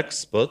black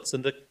spots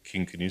and a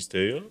kink in his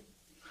tail?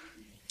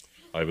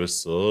 I was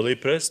sorely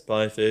pressed,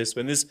 Pie-Face,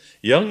 when this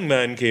young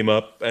man came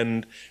up,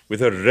 and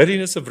with a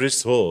readiness of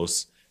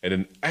resource and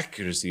an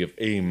accuracy of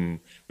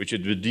aim which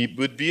it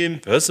would be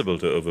impossible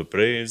to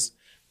overpraise,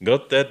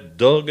 got that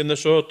dog in the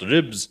short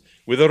ribs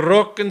with a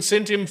rock and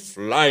sent him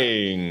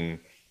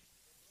flying.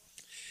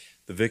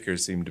 The vicar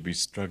seemed to be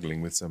struggling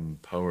with some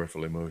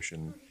powerful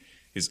emotion.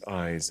 His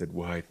eyes had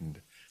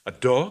widened. A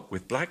dog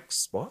with black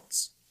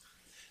spots?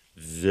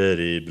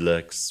 Very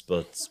black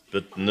spots,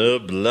 but no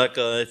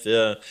blacker, I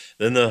fear,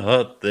 than the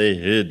heart they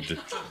hid.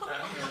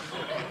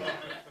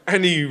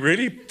 And he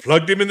really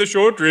plugged him in the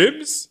short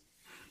ribs?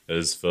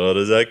 As far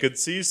as I could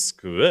see,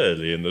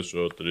 squarely in the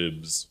short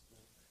ribs.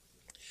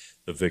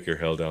 The vicar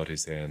held out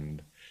his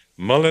hand.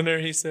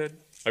 Mulliner, he said,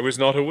 I was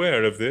not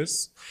aware of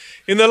this.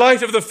 In the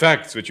light of the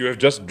facts which you have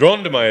just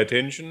drawn to my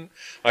attention,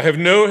 I have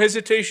no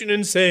hesitation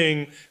in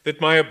saying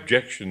that my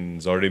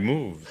objections are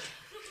removed.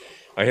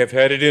 I have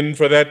had it in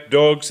for that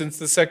dog since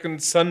the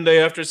second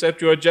Sunday after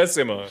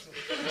Septuagesima,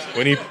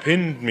 when he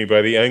pinned me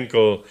by the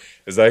ankle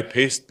as I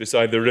paced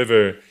beside the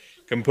river,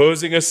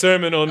 composing a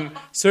sermon on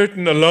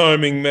certain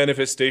alarming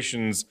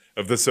manifestations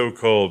of the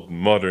so-called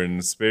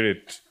modern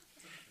spirit.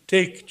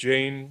 Take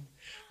Jane,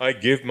 I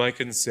give my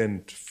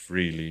consent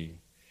freely,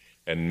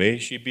 and may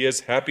she be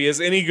as happy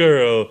as any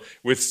girl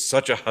with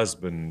such a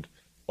husband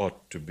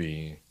ought to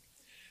be."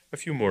 A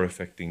few more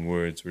affecting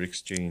words were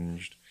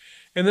exchanged,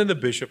 and then the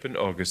bishop and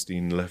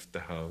Augustine left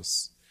the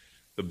house.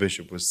 The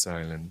bishop was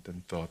silent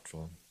and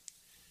thoughtful.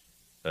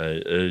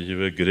 "I owe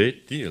you a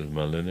great deal,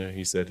 Mulliner,"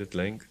 he said at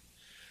length.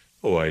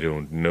 "Oh, I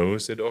don't know,"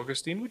 said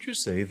Augustine. "Would you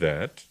say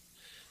that?"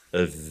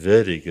 "A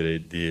very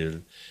great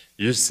deal.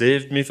 You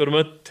saved me from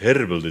a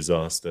terrible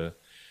disaster.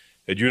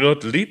 Had you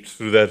not leaped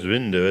through that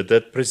window at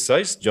that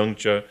precise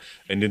juncture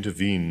and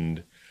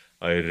intervened,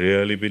 I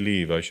really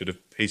believe I should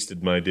have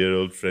pasted my dear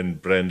old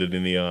friend Brandon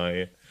in the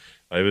eye.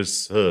 I was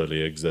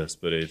sorely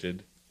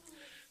exasperated."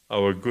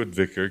 "Our good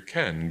vicar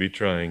can be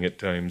trying at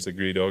times,"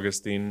 agreed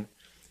Augustine.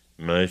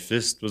 "My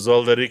fist was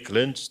already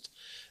clenched,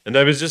 and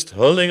I was just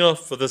hurling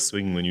off for the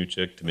swing when you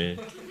checked me.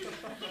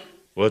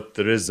 What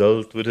the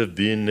result would have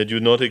been had you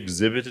not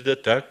exhibited a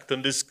tact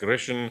and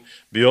discretion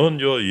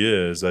beyond your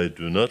years, I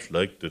do not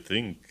like to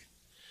think.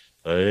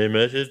 I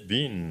might have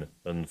been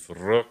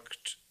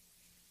unfrocked."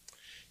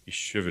 He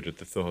shivered at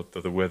the thought,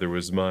 though the weather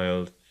was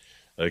mild.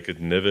 "I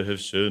could never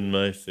have shown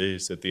my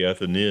face at the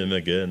Athenaeum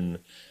again.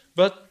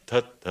 But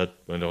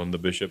tut, went on the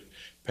bishop,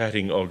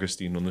 patting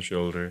Augustine on the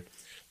shoulder.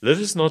 "Let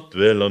us not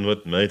dwell on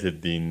what might have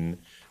been.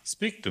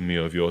 Speak to me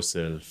of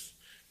yourself,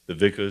 the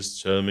vicar's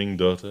charming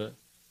daughter.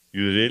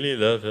 You really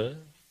love her?"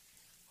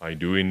 "I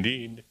do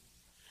indeed."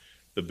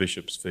 The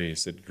bishop's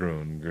face had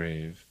grown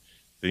grave.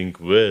 "Think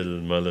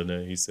well,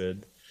 Mulliner," he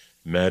said.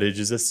 "Marriage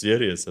is a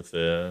serious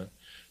affair.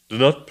 Do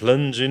not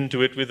plunge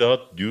into it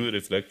without due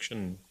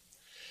reflection.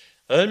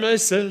 I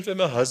myself am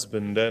a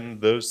husband,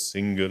 and though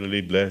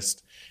singularly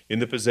blessed in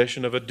the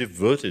possession of a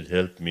devoted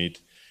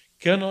helpmeet,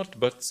 cannot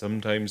but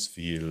sometimes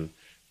feel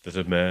that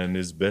a man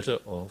is better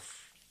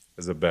off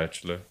as a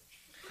bachelor.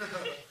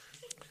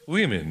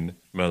 Women,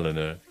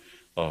 Mulliner,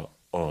 are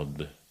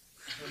odd.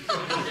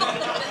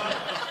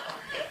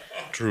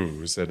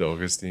 "True," said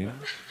Augustine.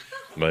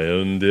 "My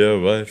own dear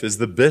wife is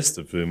the best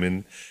of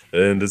women,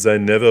 and as I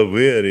never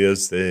weary of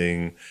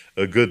saying,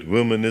 a good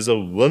woman is a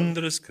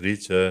wondrous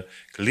creature,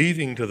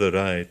 cleaving to the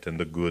right and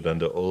the good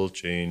under all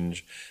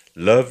change,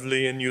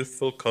 lovely in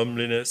youthful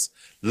comeliness,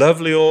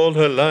 lovely all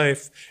her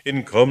life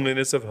in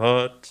comeliness of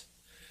heart.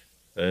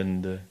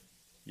 And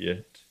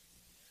yet,"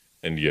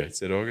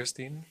 said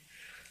Augustine.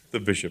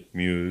 The bishop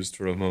mused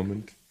for a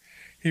moment.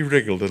 He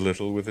wriggled a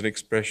little with an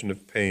expression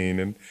of pain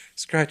and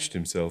scratched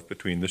himself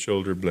between the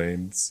shoulder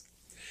blades.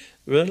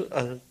 "Well,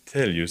 I'll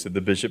tell you," said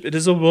the bishop. "It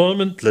is a warm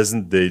and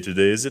pleasant day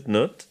today, is it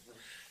not?"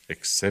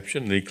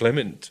 "Exceptionally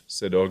clement,"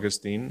 said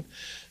Augustine.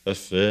 "A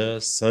fair,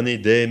 sunny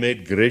day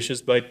made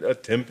gracious by a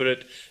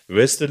temperate,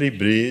 westerly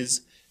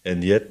breeze.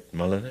 And yet,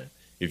 Mulliner,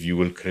 if you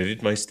will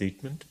credit my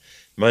statement,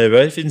 my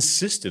wife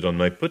insisted on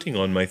my putting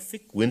on my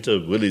thick winter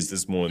woolies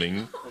this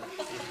morning."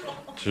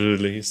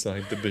 "Truly,"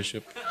 sighed the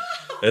bishop,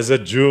 "as a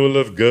jewel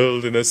of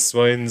gold in a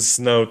swine's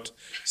snout,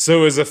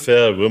 so is a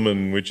fair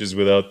woman which is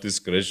without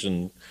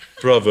discretion."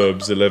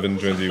 Proverbs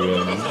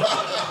 11:21.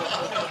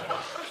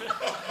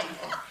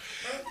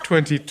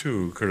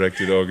 22,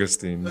 corrected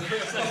Augustine.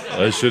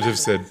 "I should have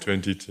said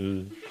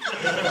 22.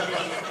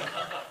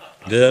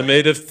 They are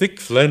made of thick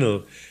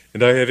flannel,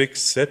 and I have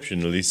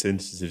exceptionally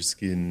sensitive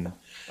skin.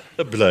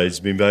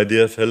 Oblige me, my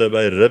dear fellow,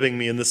 by rubbing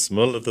me in the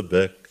small of the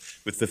back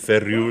with the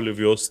ferrule of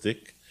your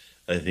stick.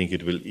 I think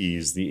it will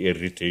ease the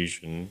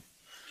irritation."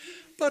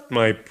 "But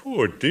my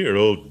poor dear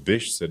old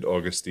bish," said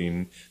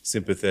Augustine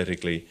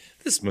sympathetically,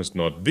 "this must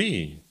not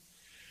be."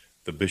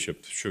 The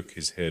bishop shook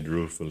his head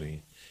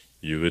ruefully.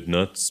 "You would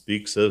not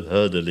speak so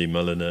hardily,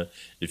 Mulliner,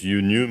 if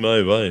you knew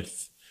my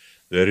wife.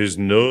 There is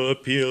no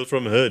appeal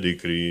from her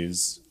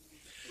decrees."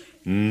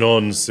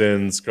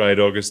 "Nonsense," cried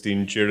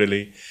Augustine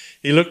cheerily.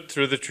 He looked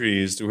through the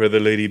trees to where the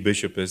lady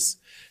bishopess,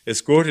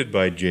 escorted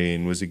by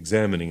Jane, was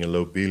examining a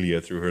lobelia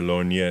through her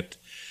lorgnette,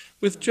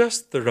 with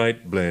just the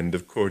right blend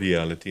of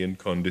cordiality and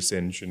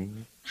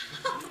condescension.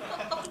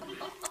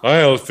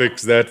 "I'll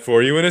fix that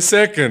for you in a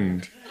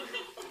second."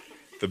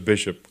 The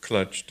bishop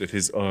clutched at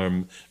his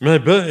arm. "My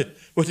boy,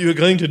 what are you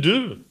going to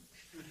do?"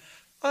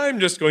 "I'm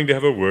just going to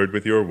have a word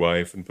with your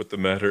wife and put the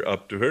matter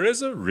up to her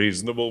as a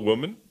reasonable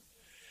woman."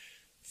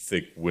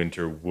 "Thick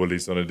winter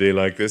woolies on a day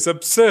like this.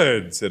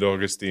 Absurd," said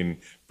Augustine.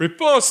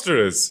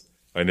 "Preposterous.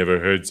 I never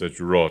heard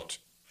such rot."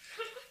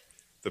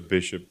 The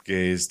bishop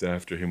gazed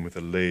after him with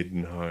a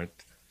laden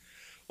heart.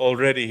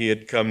 Already he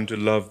had come to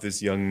love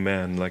this young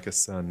man like a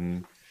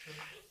son,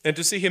 and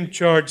to see him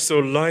charge so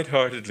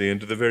light-heartedly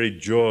into the very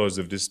jaws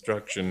of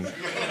destruction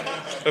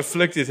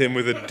afflicted him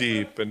with a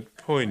deep and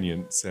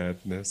poignant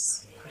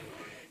sadness.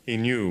 He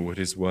knew what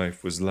his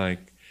wife was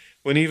like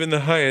when even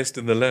the highest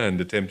in the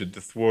land attempted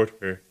to thwart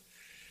her,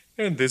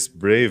 and this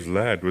brave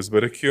lad was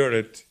but a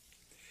curate.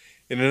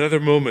 In another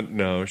moment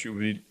now she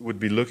would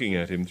be looking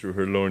at him through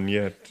her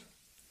lorgnette.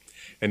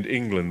 and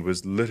England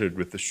was littered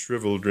with the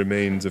shriveled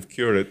remains of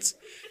curates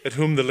at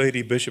whom the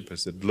Lady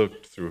Bishopess had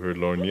looked through her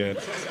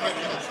lorgnette.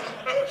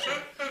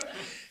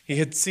 He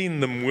had seen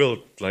them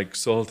wilt like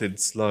salted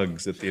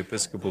slugs at the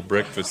episcopal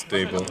breakfast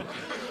table.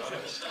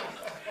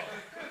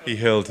 He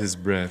held his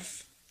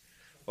breath.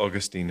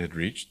 Augustine had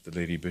reached the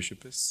Lady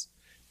Bishopess,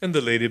 and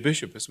the Lady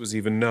Bishopess was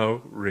even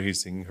now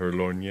raising her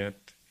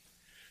lorgnette.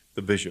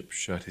 The bishop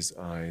shut his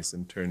eyes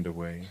and turned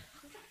away.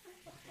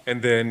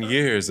 And then,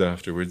 years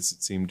afterwards,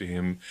 it seemed to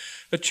him,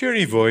 a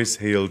cheery voice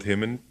hailed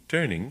him, and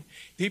turning,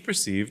 he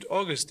perceived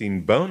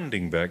Augustine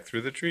bounding back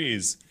through the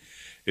trees.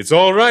 "It's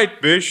all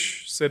right,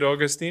 Bish," said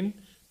Augustine.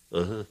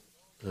 All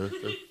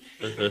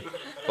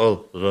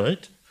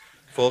right?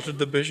 Faltered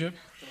the bishop.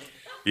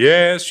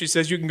 "Yes, she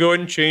says you can go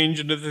and change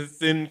into the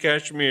thin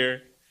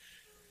cashmere."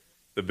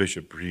 The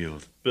bishop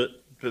reeled.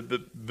 But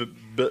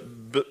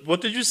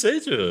what did you say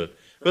to her?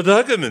 What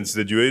arguments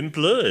did you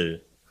employ?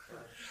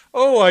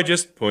 "Oh, I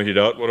just pointed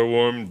out what a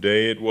warm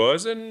day it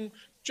was and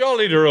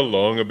jollied her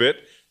along a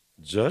bit."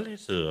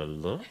 Jollied her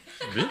along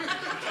a bit?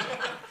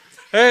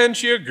 "And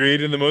she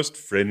agreed in the most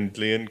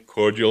friendly and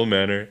cordial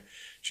manner.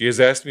 She has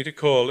asked me to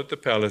call at the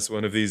palace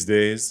one of these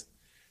days."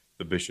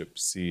 The bishop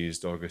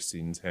seized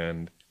Augustine's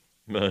hand.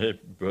 "My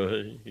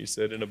boy," he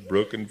said in a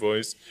broken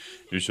voice,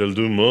 "you shall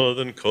do more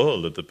than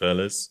call at the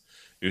palace.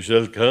 You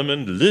shall come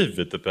and live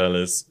at the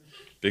palace.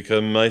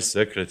 Become my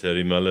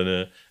secretary,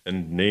 Mulliner,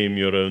 and name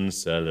your own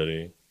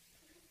salary.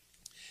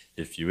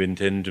 If you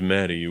intend to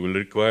marry, you will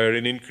require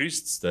an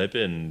increased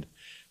stipend.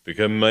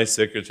 Become my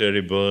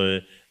secretary,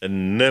 boy,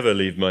 and never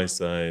leave my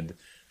side.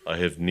 I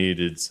have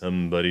needed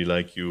somebody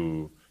like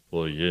you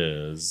for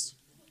years."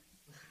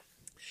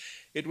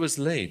 It was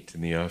late in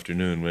the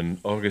afternoon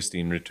when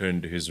Augustine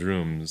returned to his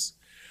rooms,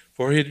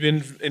 for he had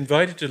been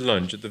invited to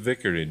lunch at the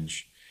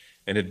vicarage,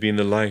 and had been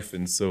the life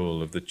and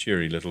soul of the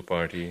cheery little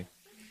party.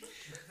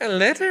 "A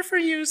letter for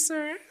you,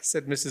 sir,"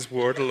 said Mrs.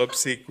 Wardle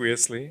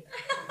obsequiously.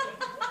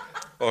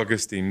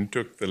 Augustine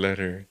took the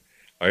letter.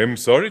 "I am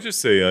sorry to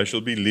say I shall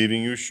be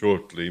leaving you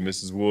shortly,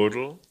 Mrs.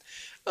 Wardle."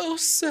 "Oh,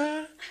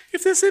 sir,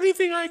 if there's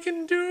anything I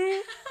can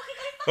do."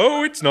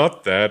 "Oh, it's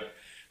not that.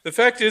 The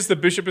fact is the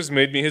bishop has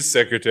made me his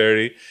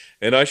secretary,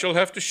 and I shall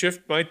have to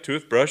shift my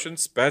toothbrush and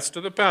spats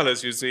to the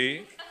palace, you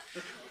see."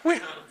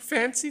 "Well,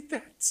 fancy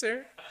that,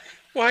 sir.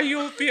 Why,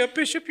 you'll be a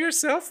bishop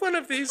yourself one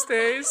of these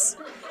days."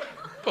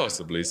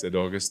 "Possibly," said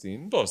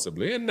Augustine,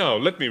 "possibly. And now,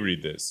 let me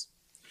read this."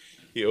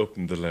 He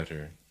opened the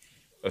letter.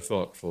 A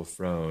thoughtful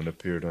frown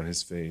appeared on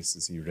his face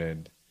as he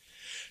read.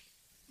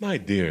 "My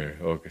dear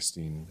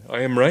Augustine,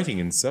 I am writing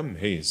in some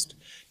haste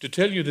to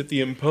tell you that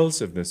the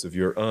impulsiveness of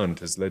your aunt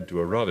has led to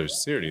a rather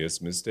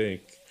serious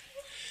mistake.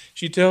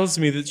 She tells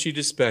me that she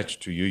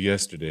dispatched to you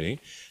yesterday,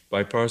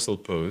 by parcel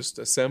post,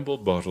 a sample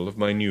bottle of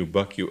my new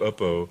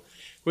Buck-U-Uppo,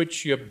 which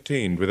she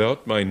obtained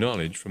without my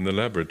knowledge from the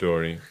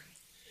laboratory.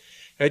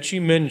 Had she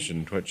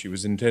mentioned what she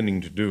was intending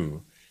to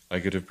do,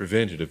 I could have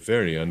prevented a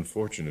very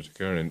unfortunate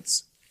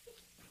occurrence.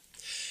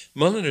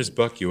 Mulliner's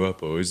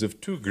Buck-U-Uppo is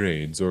of two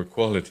grades or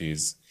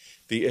qualities,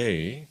 the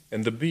A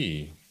and the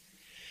B.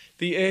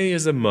 The A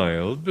is a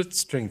mild but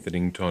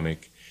strengthening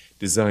tonic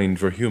designed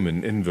for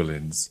human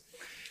invalids.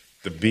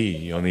 The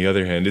B, on the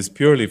other hand, is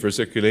purely for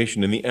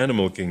circulation in the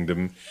animal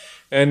kingdom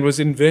and was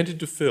invented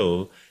to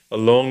fill a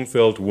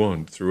long-felt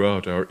want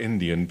throughout our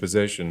Indian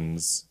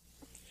possessions.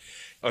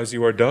 As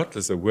you are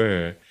doubtless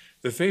aware,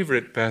 the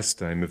favorite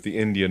pastime of the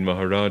Indian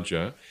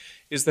Maharaja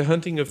is the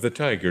hunting of the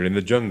tiger in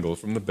the jungle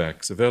from the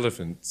backs of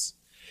elephants.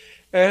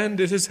 And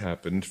it has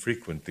happened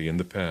frequently in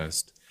the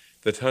past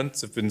that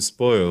hunts have been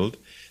spoiled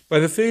by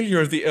the failure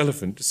of the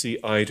elephant to see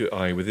eye to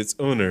eye with its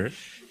owner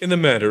in the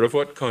matter of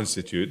what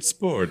constitutes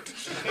sport.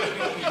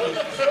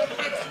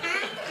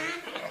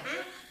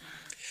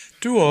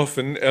 Too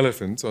often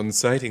elephants, on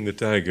sighting the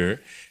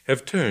tiger,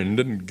 have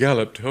turned and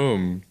galloped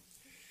home.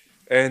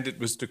 And it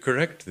was to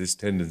correct this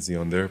tendency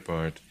on their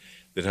part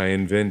that I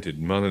invented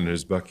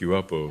Mulliner's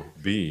Buck-U-Uppo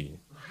B.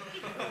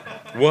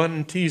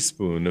 1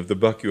 teaspoon of the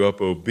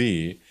Buck-U-Uppo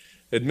B,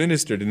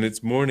 administered in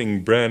its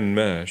morning bran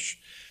mash,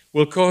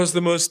 will cause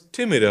the most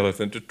timid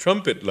elephant to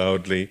trumpet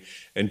loudly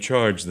and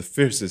charge the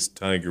fiercest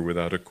tiger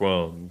without a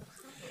qualm.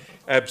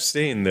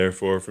 Abstain,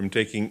 therefore, from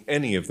taking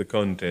any of the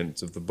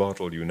contents of the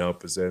bottle you now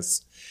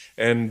possess,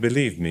 and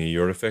believe me,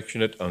 your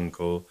affectionate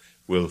uncle,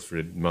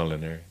 Wilfred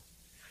Mulliner.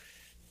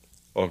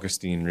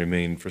 Augustine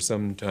remained for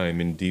some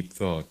time in deep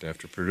thought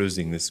after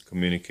perusing this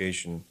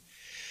communication.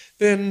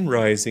 Then,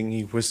 rising,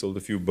 he whistled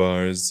a few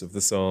bars of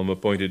the psalm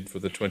appointed for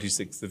the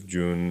 26th of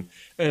June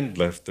and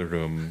left the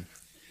room.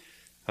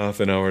 Half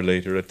an hour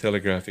later, a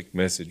telegraphic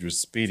message was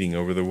speeding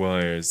over the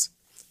wires.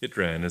 It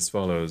ran as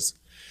follows: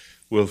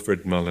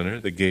 Wilfred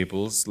Mulliner, The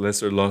Gables,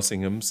 Lesser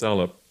Lossingham,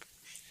 Salop.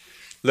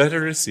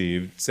 Letter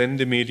received.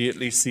 Send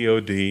immediately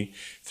COD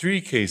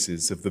 3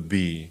 cases of the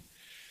B.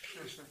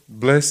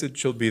 Blessed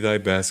shall be thy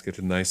basket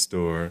and thy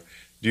store.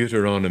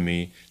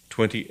 Deuteronomy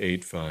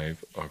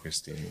 28:5,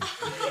 Augustine.